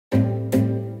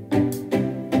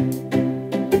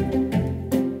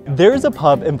There's a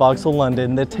pub in Vauxhall,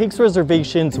 London that takes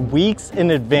reservations weeks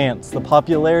in advance. The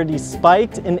popularity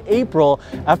spiked in April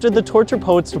after the Tortured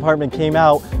Poets Department came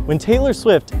out when Taylor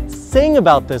Swift sang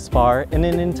about this bar in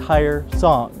an entire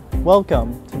song.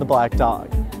 Welcome to the Black Dog.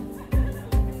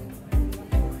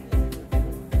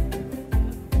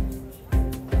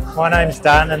 My name's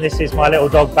Dan and this is my little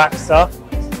dog Baxter,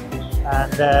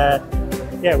 and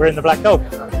yeah, we're in the Black Dog.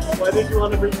 Why did you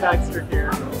want to bring Baxter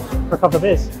here? For a couple of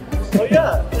beers. Oh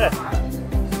yeah. Yeah.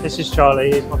 This is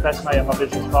Charlie, he's my best mate and my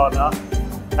business partner,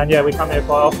 and yeah, we come here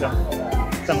quite often,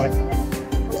 don't we?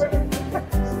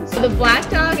 The Black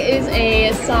Dog is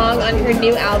a song on her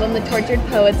new album, The Tortured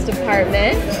Poets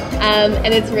Department,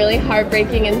 and it's really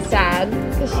heartbreaking and sad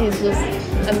because she's just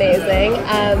amazing.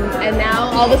 And now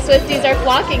all the Swifties are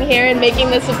flocking here and making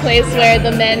this a place where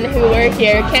the men who work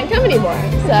here can't come anymore.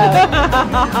 So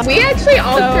we actually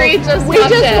all three just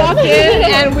walked in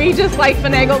and we just like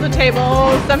finagled the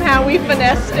table. Somehow we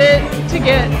finessed it to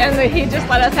get, and he just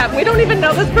let us have. We don't even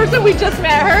know this person. We just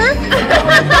met her.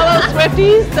 We're fellow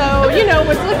Swifties, so you know,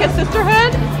 let's look at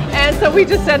sisterhood. And so we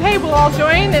just said, hey, we'll all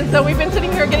join. And so we've been sitting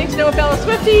here getting to know a fellow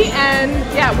Swiftie, and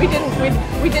yeah, we didn't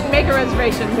make a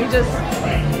reservation. We just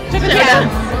took a chance.